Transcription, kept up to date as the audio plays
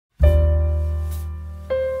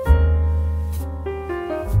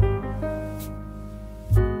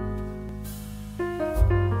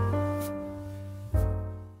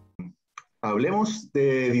hablemos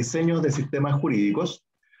de diseños de sistemas jurídicos,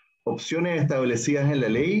 opciones establecidas en la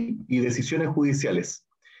ley y decisiones judiciales,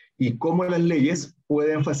 y cómo las leyes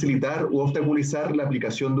pueden facilitar u obstaculizar la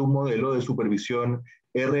aplicación de un modelo de supervisión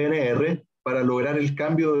RNR para lograr el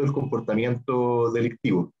cambio del comportamiento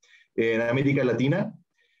delictivo. En América Latina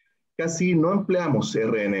casi no empleamos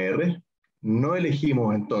RNR, no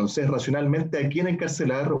elegimos entonces racionalmente a quién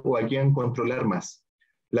encarcelar o a quién controlar más.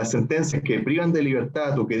 Las sentencias que privan de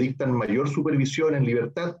libertad o que dictan mayor supervisión en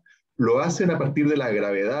libertad lo hacen a partir de la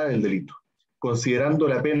gravedad del delito, considerando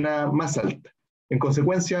la pena más alta. En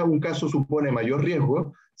consecuencia, un caso supone mayor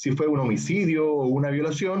riesgo si fue un homicidio o una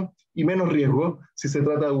violación y menos riesgo si se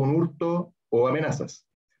trata de un hurto o amenazas.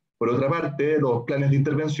 Por otra parte, los planes de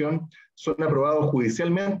intervención son aprobados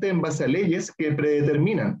judicialmente en base a leyes que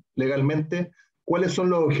predeterminan legalmente cuáles son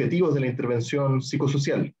los objetivos de la intervención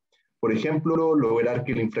psicosocial. Por ejemplo, lograr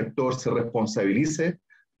que el infractor se responsabilice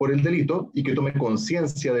por el delito y que tome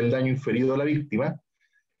conciencia del daño inferido a la víctima,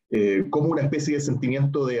 como una especie de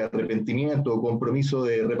sentimiento de arrepentimiento o compromiso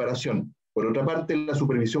de reparación. Por otra parte, la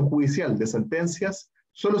supervisión judicial de sentencias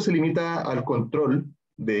solo se limita al control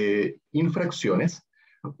de infracciones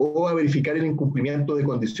o a verificar el incumplimiento de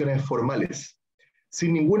condiciones formales,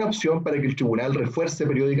 sin ninguna opción para que el tribunal refuerce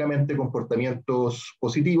periódicamente comportamientos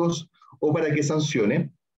positivos o para que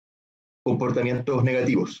sancione comportamientos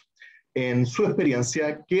negativos. En su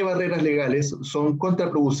experiencia, ¿qué barreras legales son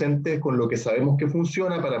contraproducentes con lo que sabemos que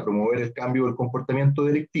funciona para promover el cambio del comportamiento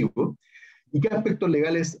delictivo? ¿Y qué aspectos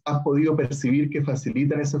legales has podido percibir que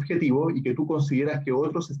facilitan ese objetivo y que tú consideras que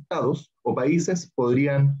otros estados o países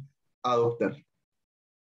podrían adoptar?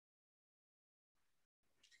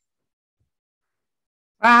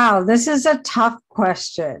 Wow, this is a tough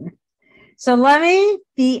question. So let me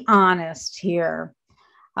be honest here.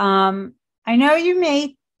 I know you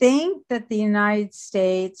may think that the United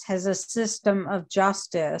States has a system of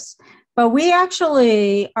justice, but we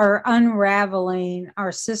actually are unraveling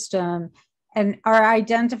our system and are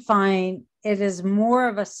identifying it as more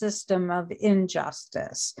of a system of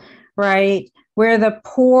injustice, right? Where the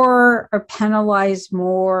poor are penalized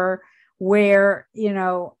more, where,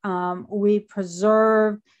 we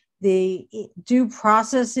preserve the due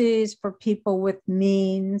processes for people with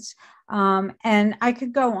means. And I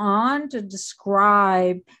could go on to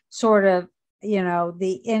describe sort of,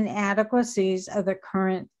 the inadequacies of the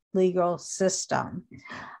current legal system.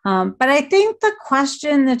 But I think the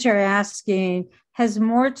question that you're asking has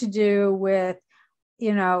more to do with,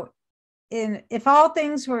 if all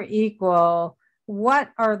things were equal,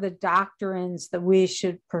 what are the doctrines that we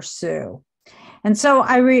should pursue? And so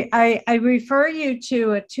I refer you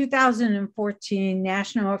to a 2014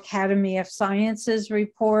 National Academy of Sciences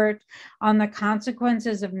report on the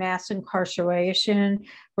consequences of mass incarceration,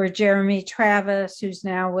 where Jeremy Travis, who's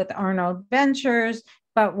now with Arnold Ventures,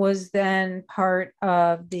 but was then part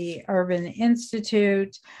of the Urban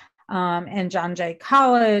Institute and John Jay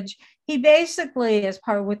College, he basically, as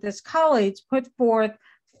part with his colleagues, put forth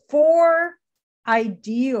 4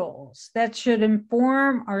 ideals that should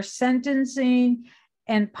inform our sentencing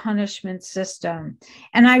and punishment system.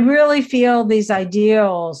 And I really feel these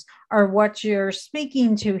ideals are what you're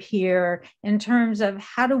speaking to here in terms of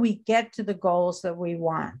how do we get to the goals that we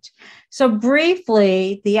want. So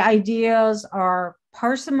briefly, the ideas are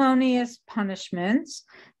parsimonious punishments.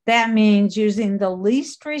 That means using the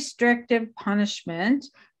least restrictive punishment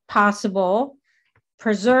possible,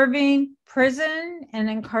 preserving prison and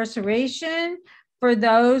incarceration for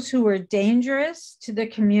those who are dangerous to the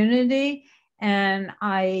community. And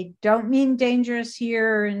I don't mean dangerous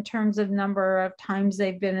here in terms of number of times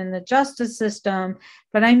they've been in the justice system,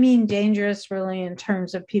 but I mean dangerous really in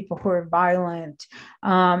terms of people who are violent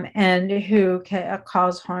and who can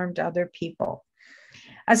cause harm to other people.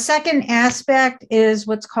 A second aspect is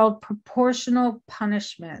what's called proportional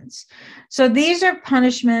punishments. So these are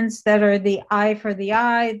punishments that are the eye for the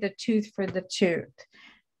eye, the tooth for the tooth.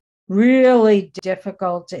 Really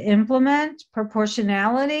difficult to implement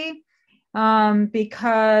proportionality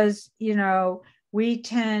because, we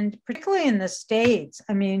tend, particularly in the States,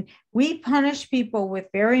 we punish people with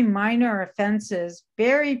very minor offenses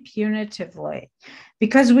very punitively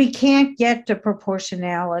because we can't get to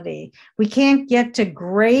proportionality. We can't get to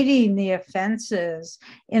grading the offenses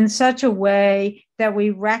in such a way that we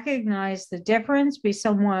recognize the difference between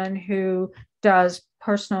someone who does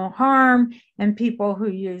personal harm and people who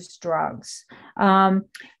use drugs.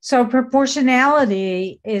 So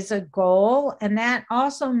proportionality is a goal, and that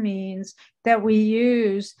also means that we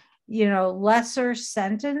use, lesser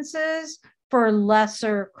sentences for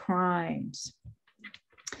lesser crimes.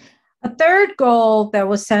 A third goal that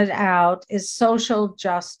was set out is social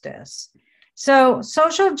justice. So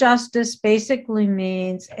social justice basically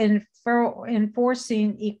means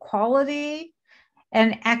enforcing equality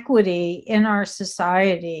and equity in our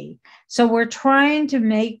society. So we're trying to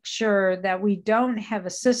make sure that we don't have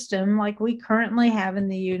a system like we currently have in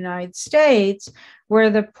the United States,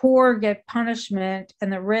 where the poor get punishment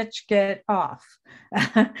and the rich get off.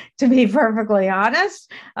 To be perfectly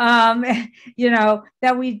honest,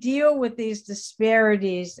 that we deal with these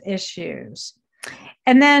disparities issues.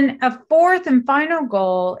 And then a fourth and final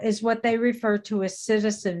goal is what they refer to as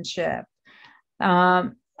citizenship.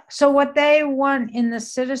 So what they want in the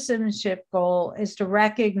citizenship goal is to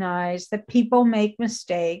recognize that people make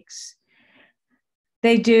mistakes,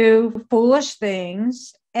 they do foolish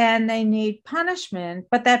things, and they need punishment,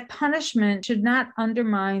 but that punishment should not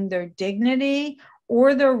undermine their dignity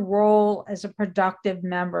or their role as a productive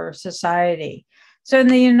member of society. So in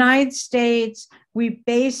the United States, we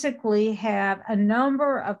basically have a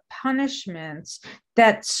number of punishments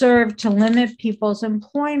that serve to limit people's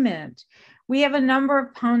employment. We have a number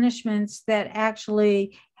of punishments that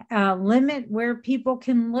actually limit where people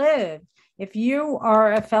can live. If you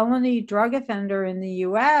are a felony drug offender in the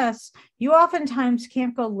US, you oftentimes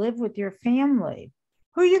can't go live with your family.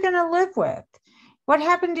 Who are you going to live with? What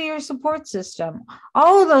happened to your support system?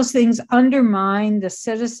 All of those things undermine the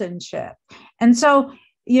citizenship. And so,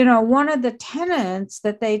 one of the tenets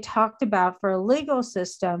that they talked about for a legal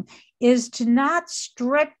system is to not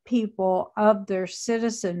strip people of their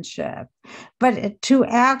citizenship, but to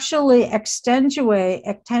actually accentuate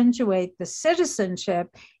the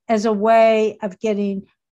citizenship as a way of getting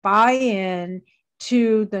buy-in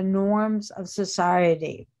to the norms of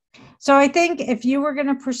society. So I think if you were going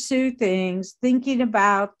to pursue things, thinking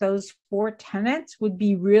about those four tenets would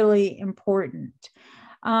be really important.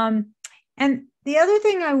 And the other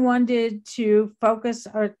thing I wanted to focus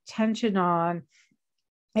our attention on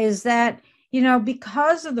is that,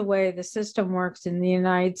 because of the way the system works in the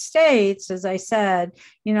United States, as I said,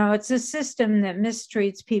 it's a system that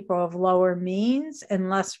mistreats people of lower means and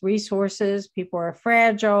less resources. People are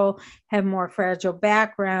fragile, have more fragile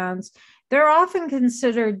backgrounds. They're often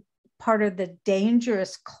considered part of the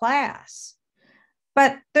dangerous class,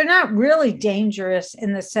 but they're not really dangerous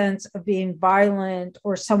in the sense of being violent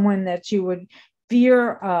or someone that you would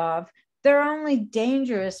fear of. They're only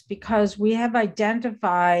dangerous because we have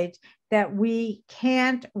identified that we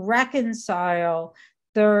can't reconcile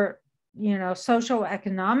their, social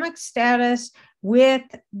economic status with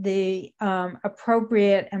the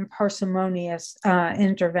appropriate and parsimonious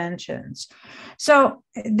interventions. So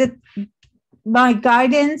my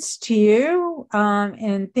guidance to you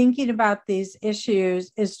in thinking about these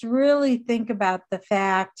issues is to really think about the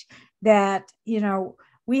fact that,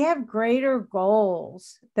 we have greater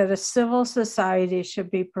goals that a civil society should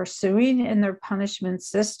be pursuing in their punishment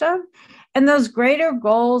system. And those greater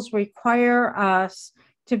goals require us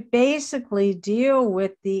to basically deal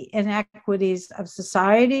with the inequities of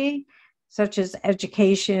society, such as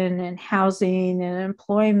education and housing and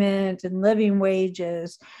employment and living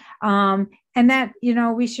wages. And that,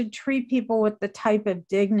 we should treat people with the type of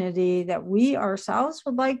dignity that we ourselves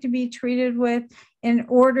would like to be treated with in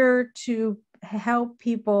order to help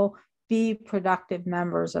people be productive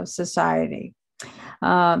members of society.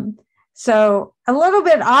 So a little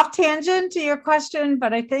bit off tangent to your question,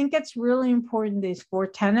 but I think it's really important, these four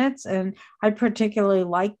tenets, and I particularly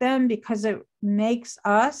like them because it makes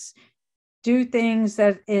us do things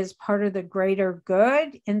that is part of the greater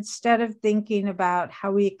good instead of thinking about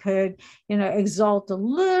how we could, exalt a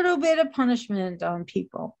little bit of punishment on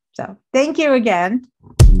people. So thank you again.